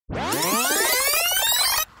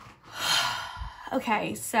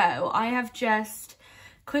Okay, so I have just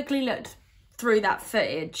quickly looked through that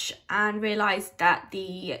footage and realised that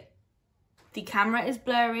the camera is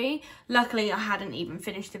blurry. Luckily, I hadn't even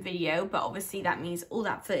finished the video, but obviously that means all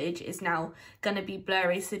that footage is now going to be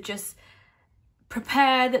blurry. So just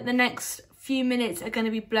prepare that the next few minutes are going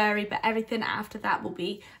to be blurry, but everything after that will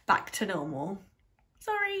be back to normal.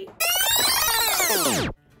 Sorry.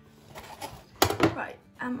 Right,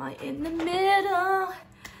 am I in the middle?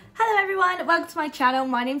 Hello everyone, welcome to my channel.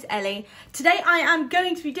 My name's Ellie. Today I am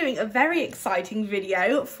going to be doing a very exciting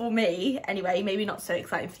video for me. Anyway, maybe not so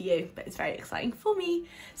exciting for you, but it's very exciting for me.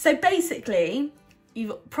 So basically,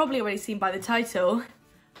 you've probably already seen by the title,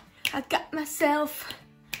 I got myself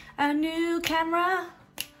a new camera.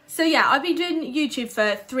 So yeah, I've been doing YouTube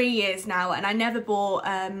for 3 years now, and I never bought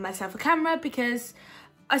myself a camera because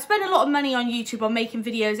I spend a lot of money on YouTube on making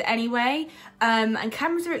videos anyway, and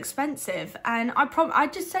cameras are expensive. And I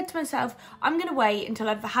just said to myself, I'm gonna wait until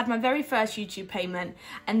I've had my very first YouTube payment,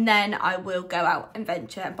 and then I will go out and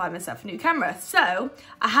venture and buy myself a new camera. So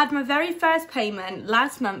I had my very first payment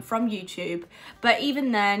last month from YouTube, but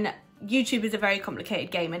even then, YouTube is a very complicated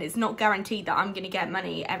game, and it's not guaranteed that I'm going to get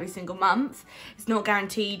money every single month. It's not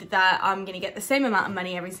guaranteed that I'm going to get the same amount of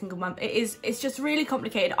money every single month. It's just really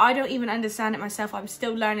complicated. I don't even understand it myself. I'm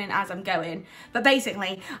still learning as I'm going. But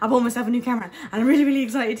basically, I bought myself a new camera and I'm really, really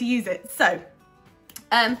excited to use it. So,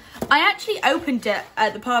 I actually opened it,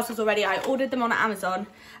 the parcels already. I ordered them on Amazon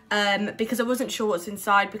because I wasn't sure what's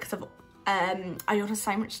inside because of, I ordered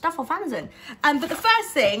so much stuff off Amazon. But the first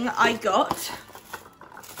thing I got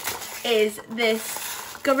is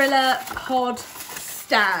this GorillaPod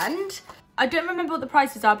stand. I don't remember what the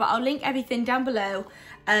prices are, but I'll link everything down below.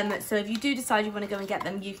 So if you do decide you want to go and get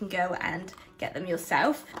them, you can go and get them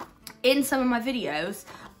yourself. In some of my videos,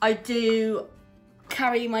 I do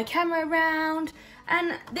carry my camera around,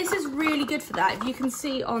 and this is really good for that. If you can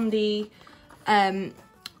see on the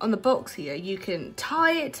box here, you can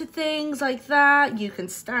tie it to things like that. You can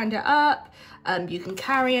stand it up. You can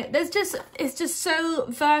carry it. It's just so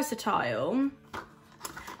versatile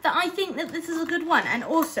that I think that this is a good one. And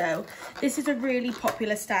also, this is a really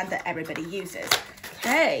popular stand that everybody uses.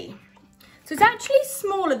 Okay, so it's actually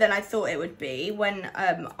smaller than I thought it would be when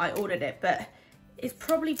I ordered it, but it's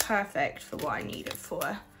probably perfect for what I need it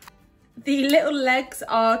for. The little legs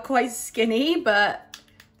are quite skinny, but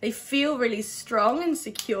they feel really strong and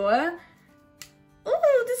secure.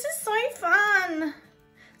 Oh, this is so fun.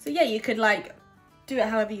 So yeah, you could like do it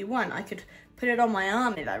however you want. I could put it on my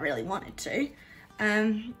arm if I really wanted to.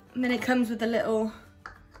 And then it comes with a little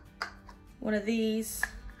one of these.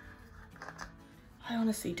 I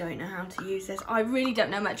honestly don't know how to use this. I really don't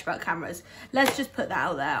know much about cameras. Let's just put that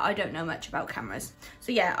out there. I don't know much about cameras.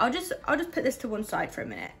 So yeah, I'll just put this to one side for a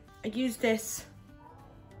minute. I use this.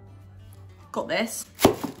 Got this.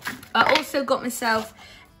 I also got myself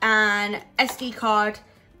an SD card.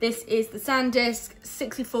 This is the SanDisk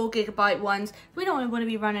 64GB ones. We don't want to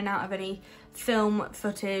be running out of any film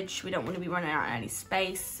footage. We don't want to be running out of any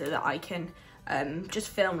space, so that I can just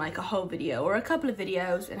film like a whole video or a couple of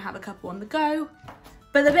videos and have a couple on the go.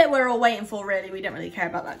 But the bit we're all waiting for, really, we don't really care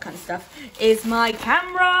about that kind of stuff, is my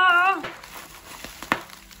camera.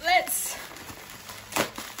 Let's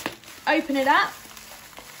open it up.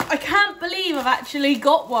 I can't believe I've actually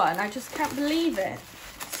got one. I just can't believe it.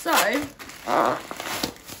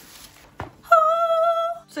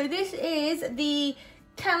 So this is the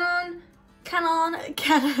Canon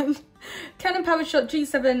Powershot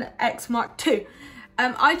G7X Mark II.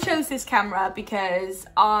 I chose this camera because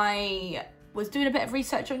I was doing a bit of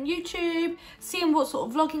research on YouTube, seeing what sort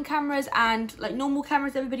of vlogging cameras and like normal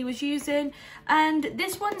cameras everybody was using, and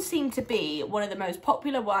this one seemed to be one of the most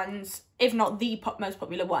popular ones, if not the most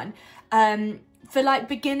popular one, for like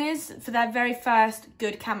beginners, for their very first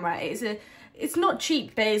good camera. It's not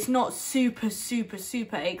cheap, but it's not super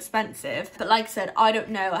expensive. But like I said, I don't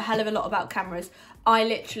know a hell of a lot about cameras. I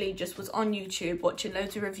literally just was on YouTube watching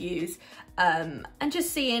loads of reviews and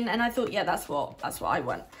just seeing, and I thought, yeah, that's what I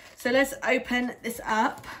want. So let's open this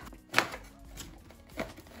up.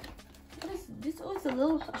 What is this? Oh, it's a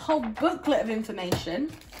whole booklet of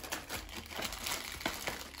information.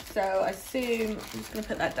 So I assume, I'm just gonna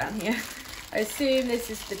put that down here. I assume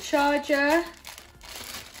this is the charger.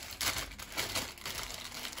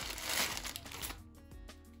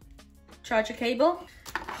 Charger cable.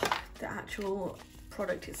 The actual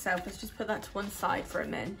product itself, let's just put that to one side for a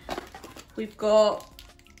minute. We've got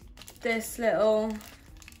this little,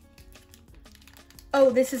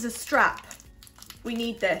 oh, this is a strap. We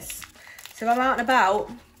need this. So if I'm out and about,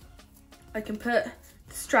 I can put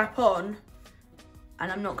the strap on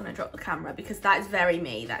and I'm not going to drop the camera because that is very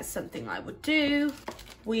me. That's something I would do.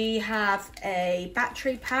 We have a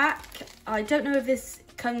battery pack. I don't know if this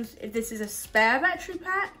is a spare battery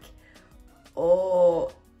pack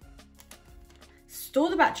or store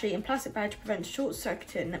the battery in plastic bag to prevent short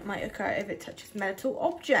circuiting that might occur if it touches metal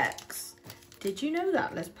objects. Did you know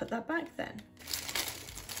that? Let's put that back then.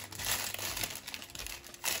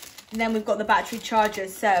 And then we've got the battery charger.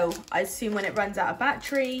 So I assume when it runs out of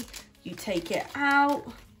battery, you take it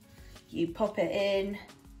out, you pop it in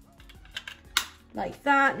like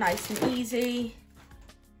that, nice and easy.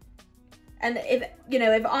 And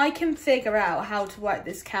if I can figure out how to work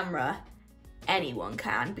this camera, anyone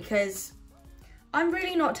can, because I'm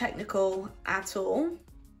really not technical at all.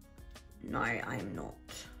 No, I am not.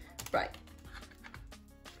 Right.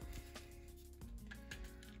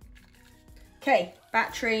 Okay,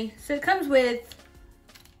 battery. So it comes with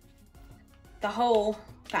the whole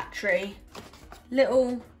battery,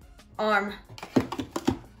 little arm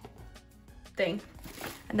thing.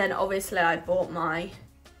 And then obviously I bought my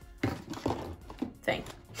thing.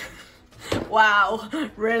 Wow,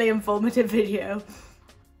 really informative video.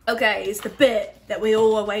 Okay, it's the bit that we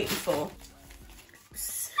all were waiting for.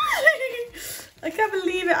 I can't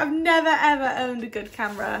believe it. I've never ever owned a good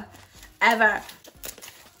camera, ever.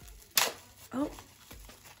 Oh,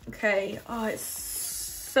 okay. Oh, it's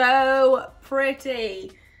so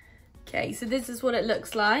pretty. Okay, so this is what it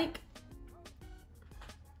looks like.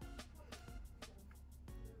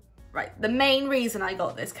 Right, the main reason I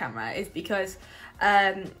got this camera is because,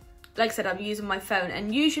 like I said, I'm using my phone,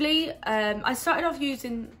 and usually I started off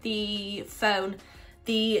using the phone,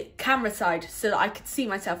 the camera side, so that I could see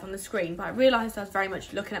myself on the screen, but I realised I was very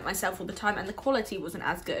much looking at myself all the time and the quality wasn't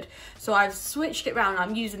as good. So I've switched it around.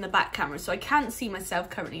 I'm using the back camera, so I can't see myself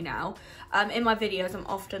currently now. In my videos, I'm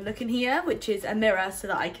often looking here, which is a mirror, so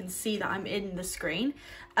that I can see that I'm in the screen.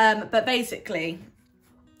 But basically,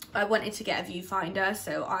 I wanted to get a viewfinder,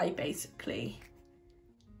 so I basically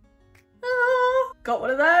got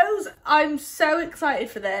one of those. I'm so excited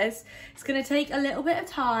for this. It's gonna take a little bit of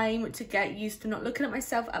time to get used to not looking at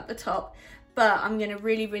myself at the top, but I'm gonna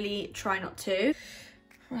really try not to.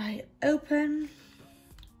 Right, open.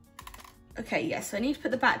 Okay, yes, so I need to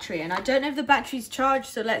put the battery in. I don't know if the battery's charged,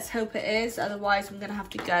 so let's hope it is. Otherwise, I'm gonna have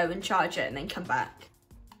to go and charge it and then come back.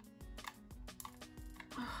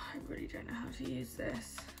 Oh, I really don't know how to use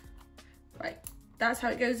this. Right, that's how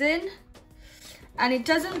it goes in. And it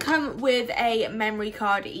doesn't come with a memory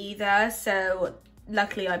card either, so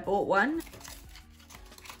luckily I bought one.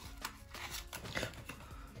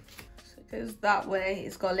 So it goes that way.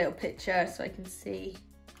 It's got a little picture so I can see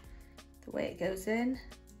the way it goes in.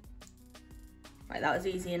 Right, that was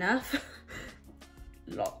easy enough.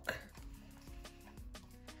 Lock.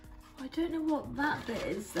 I don't know what that bit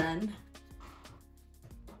is then.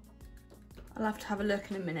 I'll have to have a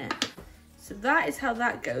look in a minute. So that is how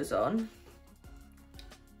that goes on.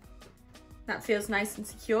 That feels nice and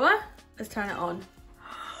secure. Let's turn it on.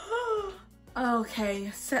 Okay,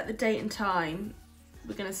 set the date and time.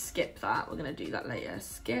 We're gonna skip that. We're gonna do that later.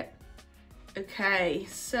 Skip. Okay,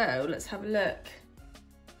 so let's have a look.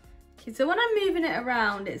 Okay, so when I'm moving it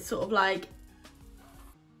around, it's sort of like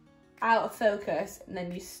out of focus, and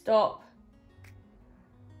then you stop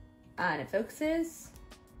and it focuses.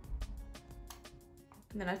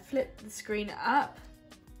 And then I flip the screen up.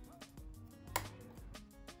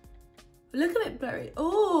 Look a bit blurry.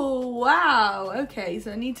 Oh, wow. Okay,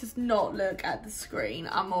 so I need to not look at the screen.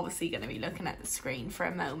 I'm obviously going to be looking at the screen for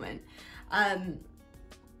a moment.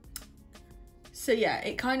 So yeah,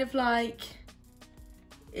 it kind of like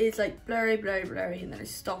is like blurry, and then I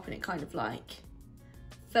stop and it kind of like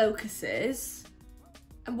focuses.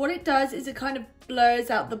 And what it does is it kind of blurs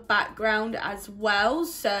out the background as well.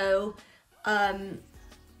 So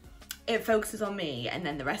it focuses on me and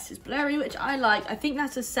then the rest is blurry, which I like. I think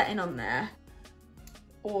that's a setting on there.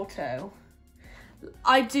 Auto.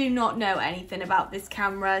 I do not know anything about this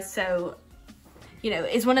camera, so you know,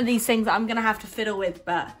 it's one of these things that I'm gonna have to fiddle with,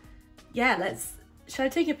 but yeah, should I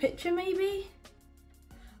take a picture maybe?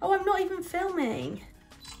 Oh, I'm not even filming.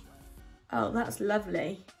 Oh, that's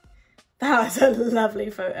lovely. That was a lovely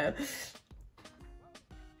photo.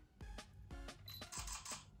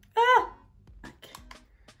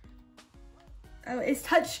 Oh, it's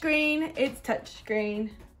touchscreen. It's touchscreen.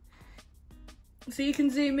 So you can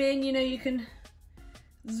zoom in, you know, you can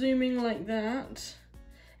zoom in like that.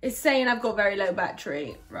 It's saying I've got very low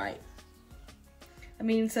battery, right? I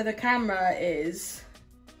mean, so the camera is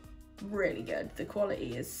really good. The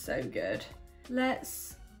quality is so good.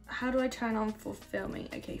 How do I turn on for filming?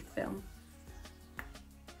 Okay, film.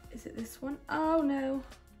 Is it this one? Oh no.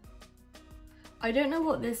 I don't know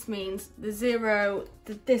what this means. The 0,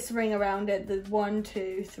 this ring around it, the 1,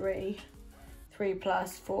 2, 3, 3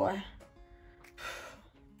 plus 4.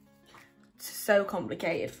 It's so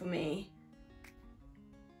complicated for me.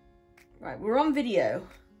 Right, we're on video.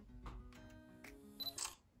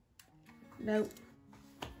 Nope.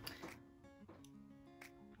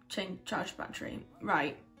 Charge battery.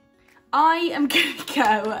 Right. I am going to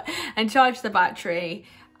go and charge the battery.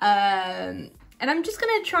 And I'm just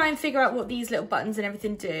going to try and figure out what these little buttons and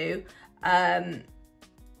everything do. And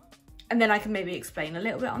then I can maybe explain a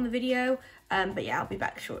little bit on the video. But yeah, I'll be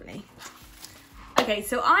back shortly. Okay,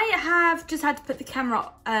 so I have just had to put the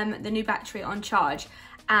camera, the new battery on charge.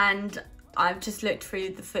 And I've just looked through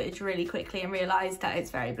the footage really quickly and realised that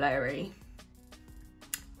it's very blurry.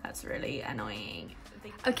 That's really annoying.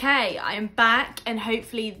 Okay, I am back and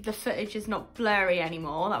hopefully the footage is not blurry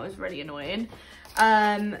anymore. That was really annoying.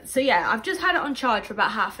 So yeah, I've just had it on charge for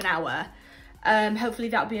about half an hour. Hopefully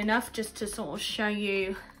that'll be enough just to sort of show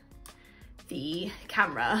you the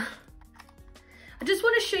camera. I just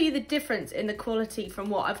want to show you the difference in the quality from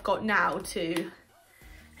what I've got now to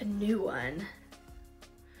a new one.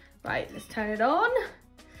 Right, let's turn it on.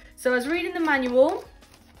 So I was reading the manual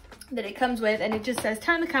that it comes with and it just says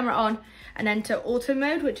turn the camera on and enter auto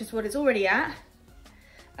mode, which is what it's already at.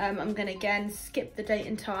 I'm gonna again skip the date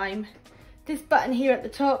and time. This button here at the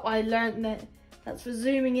top, I learned that that's for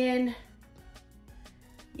zooming in.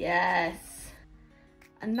 Yes.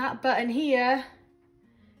 And that button here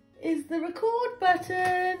is the record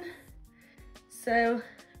button. So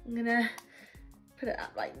I'm gonna put it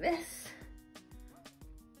up like this.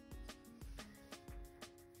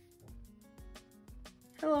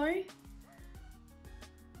 Hello.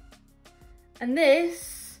 And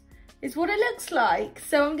this is what it looks like.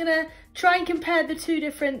 So I'm gonna try and compare the two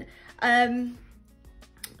different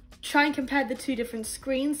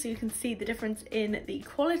screens so you can see the difference in the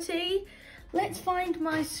quality. Let's find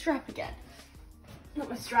my strap again. Not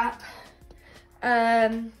my strap.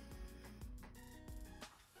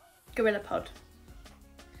 GorillaPod.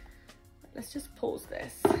 Let's just pause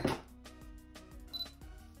this.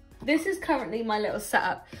 This is currently my little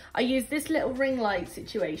setup. I use this little ring light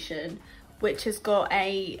situation, which has got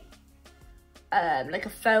a like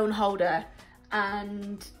a phone holder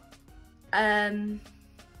and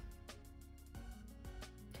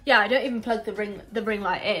yeah, I don't even plug the ring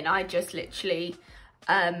light in. I just literally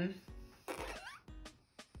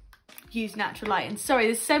use natural light. And sorry,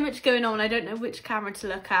 there's so much going on. I don't know which camera to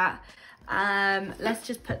look at. Let's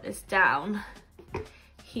just put this down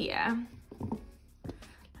here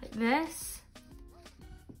like this.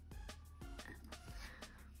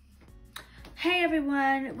 Hey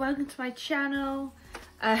everyone, welcome to my channel.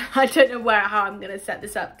 I don't know how I'm gonna set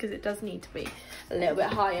this up because it does need to be a little bit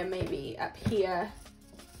higher, maybe up here.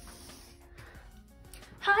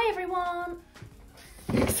 Hi everyone.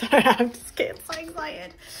 Sorry, I'm just getting so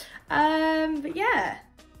excited. But yeah,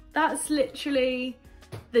 that's literally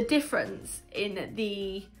the difference in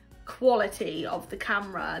the quality of the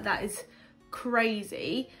camera. That is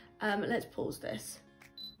crazy. Let's pause this.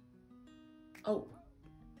 Oh,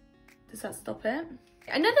 does that stop it?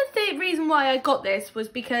 Another reason why I got this was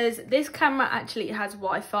because this camera actually has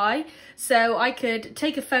Wi-Fi, so I could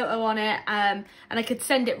take a photo on it and I could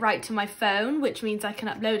send it right to my phone, which means I can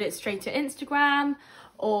upload it straight to Instagram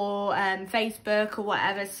or Facebook or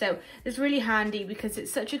whatever. So it's really handy because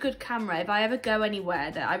it's such a good camera. If I ever go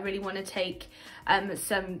anywhere that I really want to take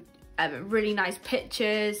some really nice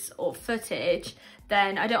pictures or footage,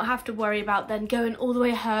 then I don't have to worry about then going all the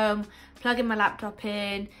way home, plugging my laptop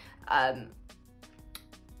in,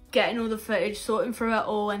 getting all the footage, sorting through it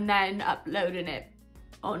all, and then uploading it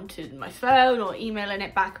onto my phone or emailing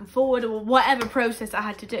it back and forward or whatever process I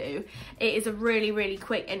had to do. It is a really, really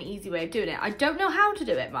quick and easy way of doing it. I don't know how to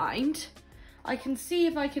do it, mind. I can see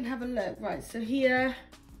if I can have a look. Right, so here.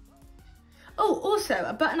 Oh, also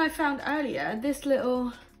a button I found earlier, this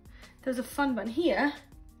little, there's a fun button here.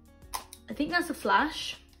 I think that's a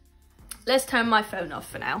flash. Let's turn my phone off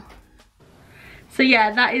for now. So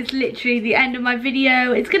yeah, that is literally the end of my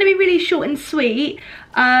video. It's gonna be really short and sweet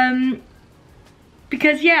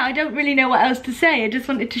because yeah, I don't really know what else to say. I just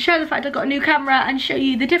wanted to show the fact I got a new camera and show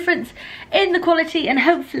you the difference in the quality, and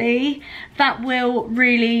hopefully that will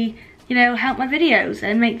really, you know, help my videos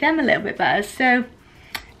and make them a little bit better. So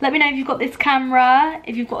let me know if you've got this camera,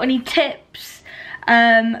 if you've got any tips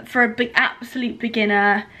for a absolute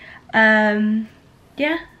beginner.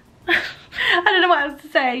 Yeah. I don't know what else to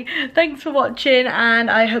say. Thanks for watching and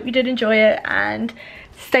I hope you did enjoy it, and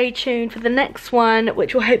stay tuned for the next one,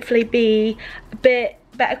 which will hopefully be a bit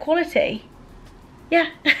better quality. Yeah,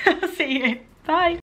 I'll see you. Bye.